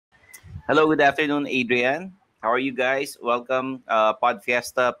Hello, good afternoon, Adrian. How are you guys? Welcome,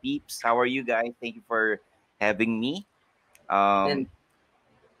 Podfiesta peeps. How are you guys? Thank you for having me. And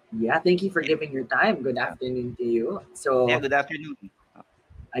Um, yeah, thank you for yeah, giving your time. Good afternoon to you. yeah, So, good afternoon.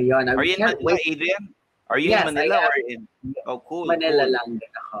 ayun, I Are you in can't Manila, wait. Adrian? Are you in Yes, I Manila or am. in? Oh, cool, Manila cool. lang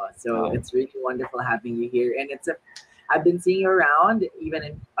din ako. So, Oh, it's really wonderful having you here. And I've been seeing you around, even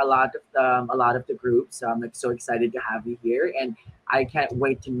in a lot of the groups. So, I'm like so excited to have you here. And I can't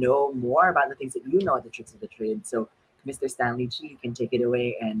wait to know more about the things that you know, the tricks of the trade. So, Mr. Stanley Chi, you can take it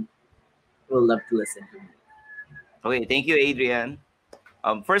away and we'll love to listen to you. okay. Thank you, Adrian.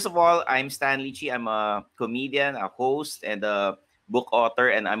 First of all, I'm Stanley Chi. I'm a comedian, a host, and a book author,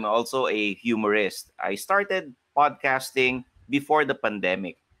 and I'm also a humorist. I started podcasting before the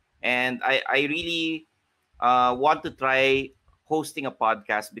pandemic, and I really want to try hosting a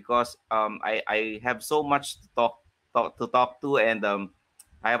podcast because I have so much to talk to, and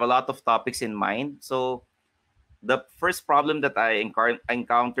I have a lot of topics in mind. So the first problem that I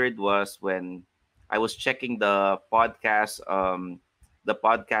encountered was when I was checking the podcast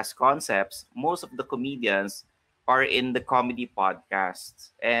concepts. Most of the comedians are in the comedy podcasts,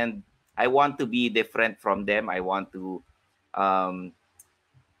 and I want to be different from them. Um,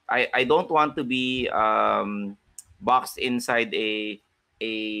 I don't want to be boxed inside a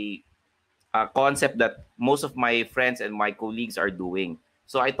a concept that most of my friends and my colleagues are doing.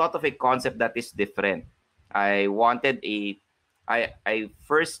 So I thought of a concept that is different. I wanted a I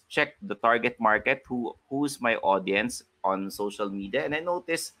first checked the target market, who's my audience on social media, and I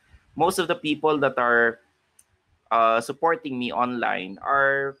noticed most of the people that are supporting me online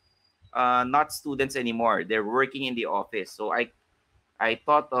are not students anymore. They're working in the office. So I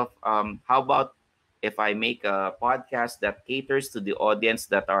thought of how about if I make a podcast that caters to the audience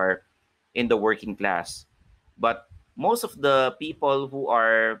that are in the working class. But most of the people who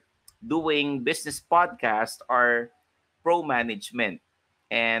are doing business podcasts are pro management.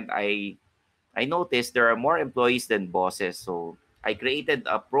 And I noticed there are more employees than bosses. So I created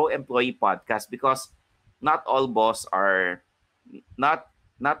a pro employee podcast because not all boss are not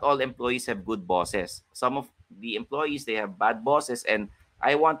not all employees have good bosses. Some of the employees they have bad bosses, and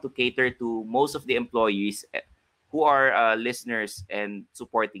I want to cater to most of the employees who are listeners and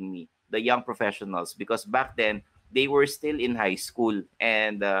supporting me, the young professionals, because back then they were still in high school,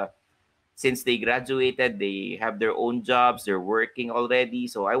 and since they graduated, they have their own jobs, they're working already.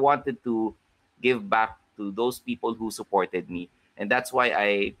 So I wanted to give back to those people who supported me, and that's why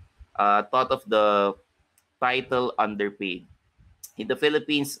I thought of the title Underpaid. In the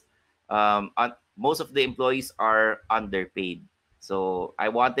Philippines, most of the employees are underpaid. So I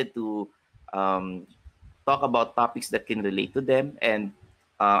wanted to um, talk about topics that can relate to them, and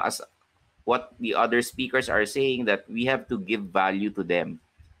as what the other speakers are saying, that we have to give value to them.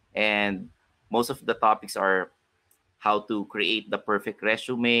 And most of the topics are how to create the perfect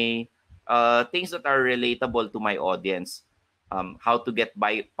resume, things that are relatable to my audience, how to get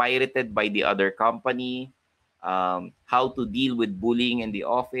pirated by the other company, how to deal with bullying in the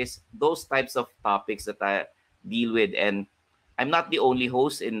office, those types of topics that I deal with. And I'm not the only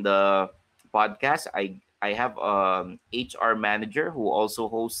host in the podcast. I have HR manager who also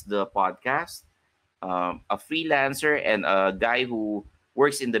hosts the podcast, a freelancer, and a guy who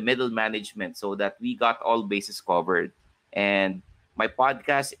works in the middle management, so that we got all bases covered. And my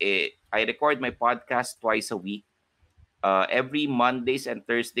podcast, I record my podcast twice a week. Every Mondays and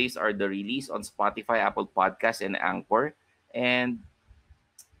Thursdays are the release on Spotify, Apple Podcasts, and Anchor. And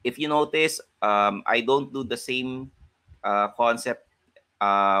if you notice, I don't do the same concept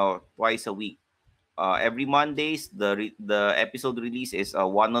twice a week. Every Mondays, the episode release is a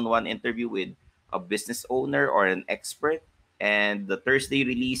one-on-one interview with a business owner or an expert, and the Thursday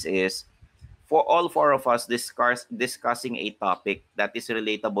release is for all four of us discussing a topic that is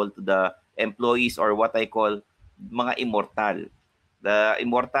relatable to the employees, or what I call mga immortal. The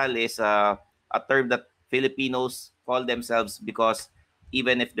immortal is a term that Filipinos call themselves because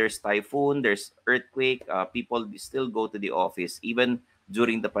even if there's typhoon, there's earthquake, people still go to the office even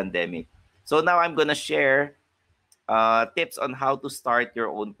during the pandemic. So now I'm gonna share tips on how to start your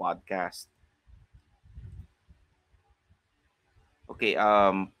own podcast. Okay,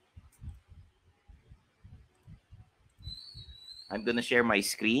 I'm gonna share my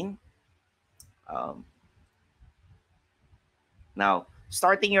screen. Um, Now,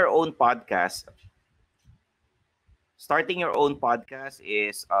 starting your own podcast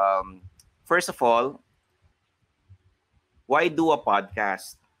is first of all, why do a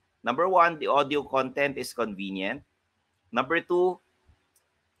podcast? Number one, the audio content is convenient. Number two,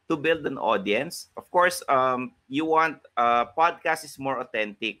 to build an audience. Of course, you want podcast is more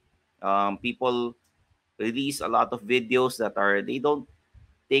authentic. People release a lot of videos that are they don't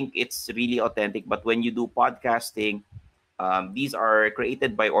think it's really authentic, but when you do podcasting, these are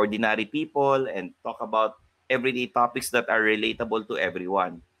created by ordinary people and talk about everyday topics that are relatable to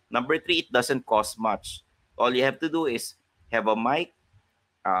everyone. Number three, it doesn't cost much. All you have to do is have a mic,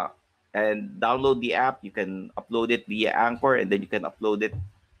 uh, and download the app. You can upload it via Anchor, and then you can upload it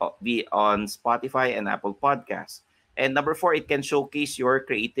on Spotify and Apple Podcasts. And number four, it can showcase your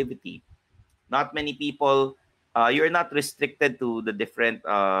creativity. Not many people, you're not restricted to the different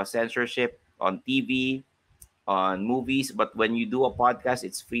censorship on TV, on movies, but when you do a podcast,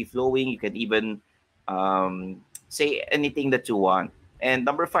 it's free flowing. You can even say anything that you want. And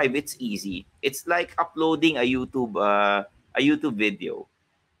number five, it's easy. It's like uploading a YouTube video.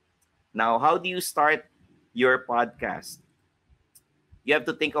 Now, how do you start your podcast? You have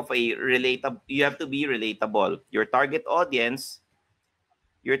to think of a relatable. You have to be relatable. Your target audience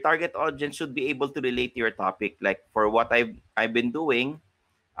should be able to relate to your topic. Like for what I've been doing,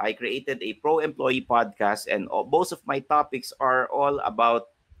 I created a pro employee podcast, and most of my topics are all about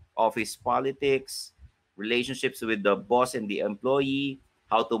office politics, relationships with the boss and the employee,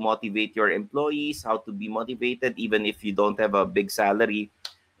 how to motivate your employees, how to be motivated even if you don't have a big salary.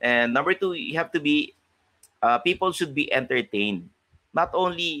 And number two, you have to be people should be entertained. Not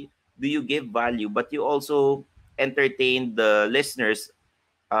only do you give value, but you also entertain the listeners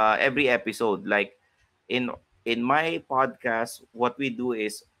every episode. Like in in my podcast, what we do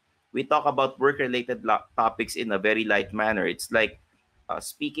is we talk about work-related topics in a very light manner. It's like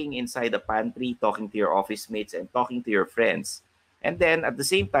speaking inside the pantry, talking to your office mates, and talking to your friends. And then at the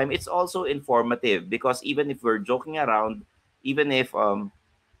same time, it's also informative because even if we're joking around, even if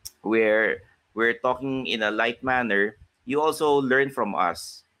we're we're talking in a light manner, you also learn from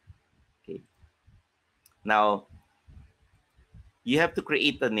us. Okay. Now, you have to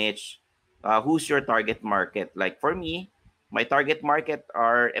create a niche. Who's your target market? Like for me, my target market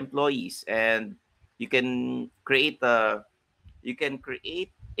are employees, and you can create a you can create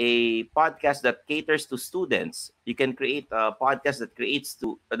a podcast that caters to students. You can create a podcast that creates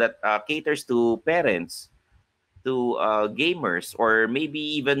to that caters to parents, to gamers, or maybe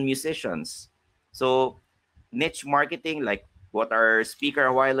even musicians. So niche marketing, like what our speaker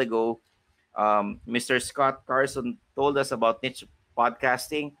a while ago, Mr. Scott Carson told us about niche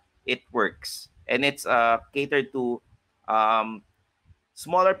podcasting. It works, and it's catered to um,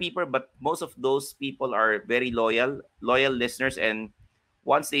 smaller people, but most of those people are very loyal listeners, and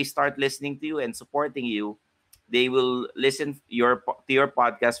once they start listening to you and supporting you, they will listen to your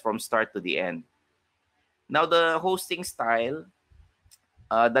podcast from start to the end. Now, the hosting style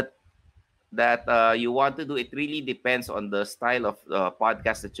that you want to do, it really depends on the style of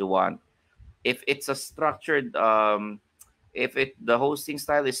podcast that you want. If it's a structured if it the hosting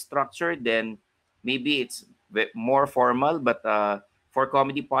style is structured, then maybe it's more formal, but for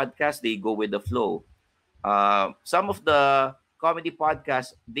comedy podcasts, they go with the flow. Some of the comedy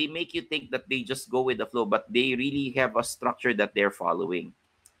podcasts, they make you think that they just go with the flow, but they really have a structure that they're following.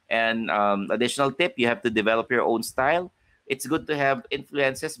 And additional tip, you have to develop your own style. It's good to have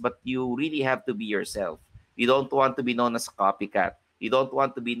influences, but you really have to be yourself. You don't want to be known as a copycat. You don't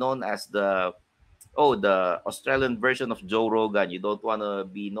want to be known as the Australian version of Joe Rogan. You don't want to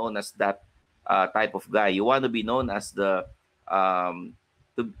be known as that type of guy. You want to be known as the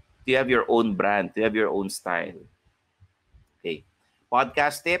to have your own brand, to have your own style. Okay.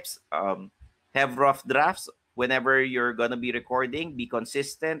 Podcast tips. Have rough drafts whenever you're gonna be recording. Be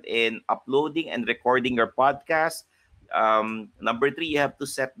consistent in uploading and recording your podcast. Number three, you have to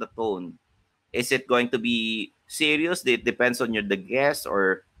set the tone. Is it going to be serious? It depends on the guest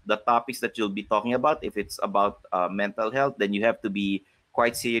or the topics that you'll be talking about. If it's about mental health, then you have to be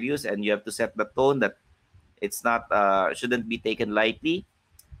quite serious, and you have to set the tone that it's not shouldn't be taken lightly.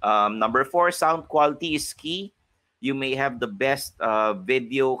 Number four, sound quality is key. You may have the best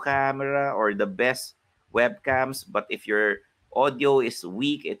video camera or the best webcams, but if your audio is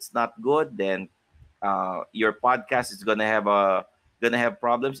weak, it's not good, then your podcast is gonna have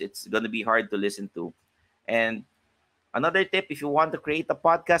problems. It's gonna be hard to listen to. And another tip, if you want to create a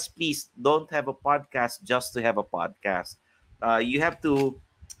podcast, please don't have a podcast just to have a podcast. You have to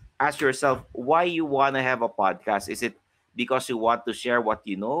ask yourself why you want to have a podcast. Is it because you want to share what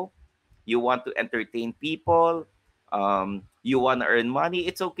you know? You want to entertain people? You want to earn money?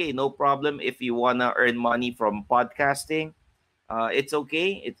 It's okay, no problem if you want to earn money from podcasting. It's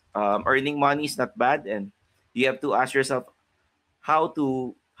okay. Earning money is not bad, and you have to ask yourself how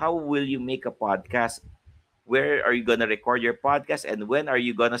will you make a podcast? Where are you gonna record your podcast, and when are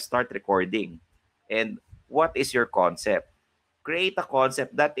you gonna start recording? And what is your concept? create a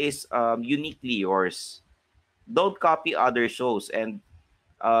concept that is uniquely yours. Don't copy other shows. And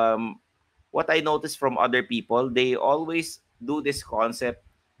um, what I noticed from other people, they always do this concept.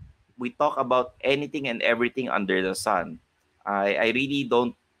 We talk about anything and everything under the sun. I really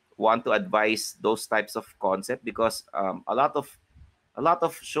don't want to advise those types of concept because a lot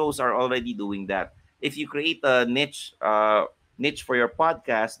of shows are already doing that. If you create a niche for your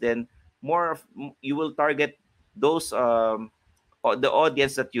podcast, then you will target those the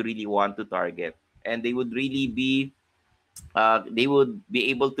audience that you really want to target, and they would be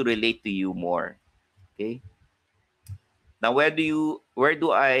able to relate to you more. Okay. Now, where do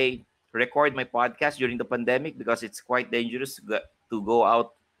I record my podcast during the pandemic? Because it's quite dangerous to go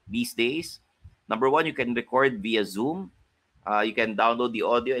out these days. Number one, you can record via Zoom. You can download the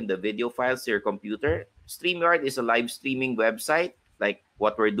audio and the video files to your computer. StreamYard is a live streaming website like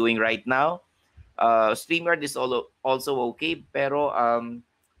what we're doing right now. StreamYard is also okay, pero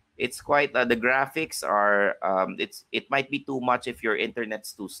it's quite the graphics are it might be too much if your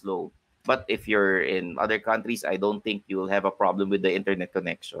internet's too slow. But if you're in other countries, I don't think you'll have a problem with the internet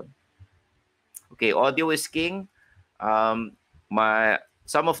connection. Okay, audio is king. My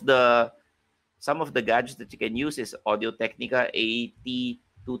some of the gadgets that you can use is Audio Technica AT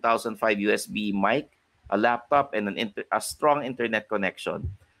 2005 USB mic, a laptop, and a strong internet connection.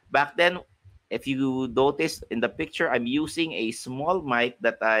 Back then, if you notice in the picture, I'm using a small mic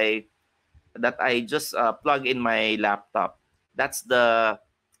that I just plug in my laptop. That's the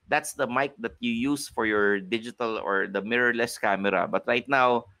that's the mic that you use for your digital or the mirrorless camera. But right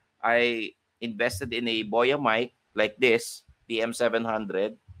now, I invested in a Boya mic like this, the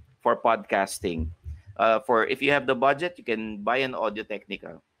M700, for podcasting. For if you have the budget, you can buy an Audio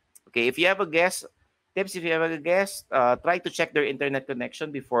Technica. Okay, if you have a guest, tips if you have a guest, try to check their internet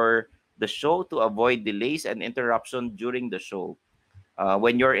connection before the show to avoid delays and interruption during the show.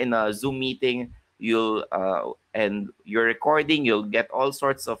 When you're in a Zoom meeting, and you're recording, you'll get all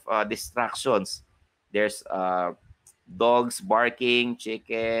sorts of distractions. There's dogs barking,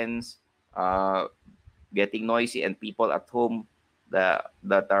 chickens, uh, getting noisy, and people at home that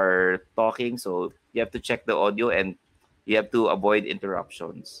are talking. So you have to check the audio and you have to avoid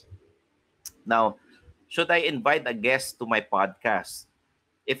interruptions. Now, should I invite a guest to my podcast?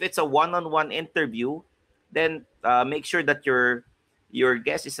 If it's a one-on-one interview, then make sure that your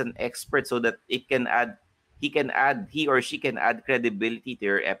guest is an expert so that he or she can add credibility to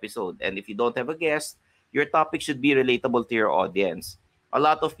your episode. And if you don't have a guest, your topic should be relatable to your audience. A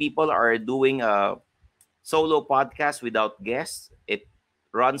lot of people are doing a solo podcast without guests. It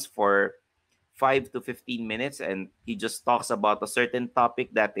runs for 5 to 15 minutes, and he just talks about a certain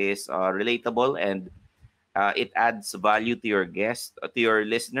topic that is relatable, and it adds value to your guest, to your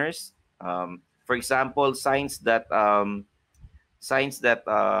listeners. For example, signs that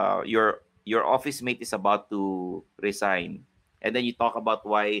your office mate is about to resign, and then you talk about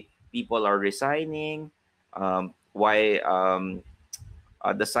why people are resigning, why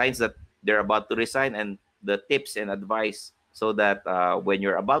the signs that they're about to resign, and the tips and advice so that when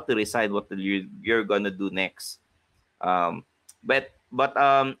you're about to resign, what you're gonna do next. Um, but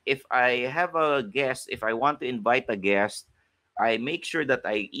if I have a guest, if I want to invite a guest, I make sure that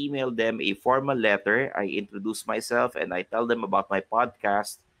I email them a formal letter. I introduce myself and I tell them about my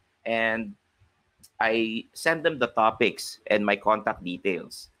podcast, and I send them the topics and my contact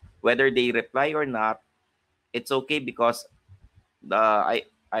details. Whether they reply or not, it's okay because I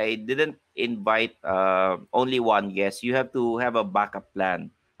didn't invite only one guest. You have to have a backup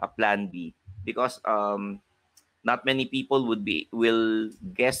plan, a plan B, because not many people will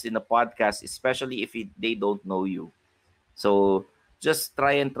guest in a podcast, especially if they don't know you. So just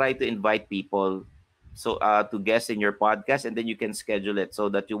try to invite people to guest in your podcast, and then you can schedule it so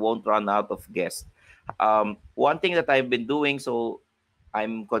that you won't run out of guests. One thing that I've been doing, so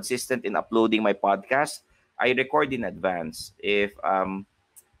I'm consistent in uploading my podcast, I record in advance. If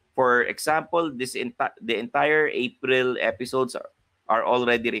for example, the entire April episodes are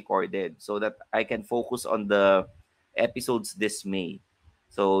already recorded so that I can focus on the episodes this May.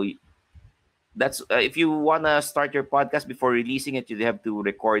 So that's if you want to start your podcast before releasing it, you have to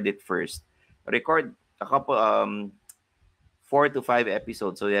record it first. Record a couple 4 to 5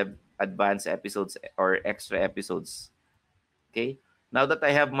 episodes so you have advanced episodes or extra episodes. Okay. Now that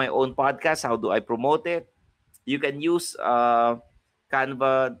I have my own podcast, how do I promote it? You can use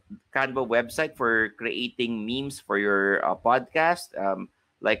Canva Canva website for creating memes for your podcast.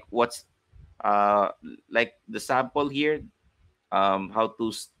 Like what's uh, like the sample here, how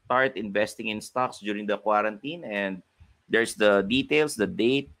to start investing in stocks during the quarantine, and there's the details, the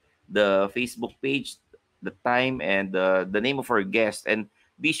date, the Facebook page, the time and the name of our guest, and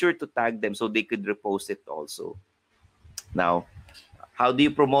be sure to tag them so they could repost it also. Now, how do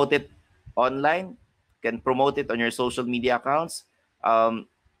you promote it online? Can promote it on your social media accounts. Um,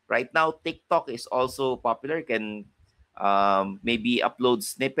 right now, TikTok is also popular. You can maybe upload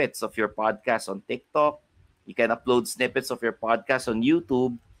snippets of your podcast on TikTok. You can upload snippets of your podcast on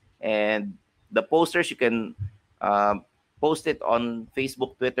YouTube, and the posters you can um, post it on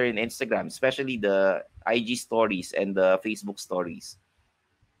Facebook, Twitter, and Instagram, especially the IG stories and the Facebook stories.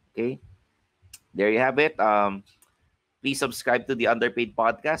 Okay, there you have it. Please subscribe to the Underpaid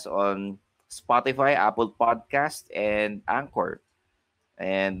Podcast on Spotify, Apple Podcast, and Anchor.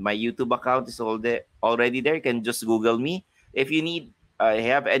 And my YouTube account is already there. You can just Google me. If you need,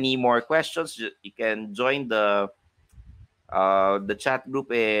 have any more questions, you can join the chat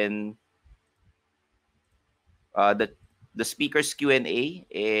group in the speakers Q&A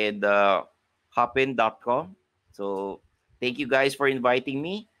in the hopin.com. So thank you guys for inviting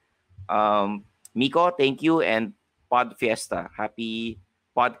me. Miko, thank you, and Podfiesta. Happy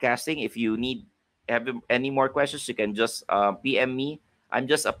podcasting. If you need have any more questions, you can just PM me. I'm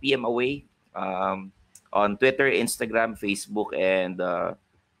just a PM away on Twitter, Instagram, Facebook, and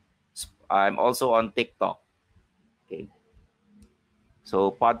I'm also on TikTok. Okay.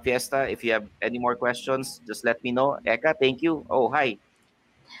 So Podfiesta, if you have any more questions, just let me know. Eka, thank you. Oh, hi.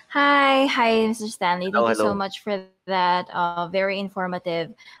 Hi, Mr. Stanley. Hello, Thank you so hello. much for that very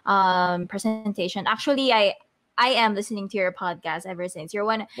informative presentation. Actually, I am listening to your podcast ever since. You're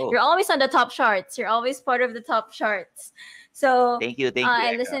Oh, always on the top charts. You're always part of the top charts. So thank you,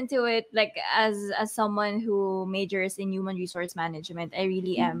 I Eka. listen to it like as someone who majors in human resource management. I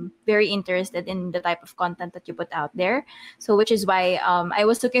really am very interested in the type of content that you put out there. So which is why I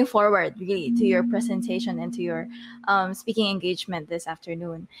was looking forward really to your presentation and to your speaking engagement this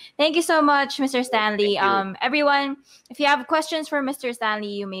afternoon. Thank you so much, Mr. Thank Stanley. you. Everyone, if you have questions for Mr.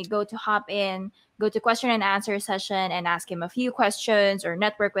 Stanley, you may go to Hop In, go to question and answer session and ask him a few questions or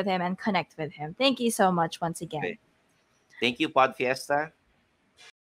network with him and connect with him. Thank you so much once again. Okay. Thank you, Podfiesta.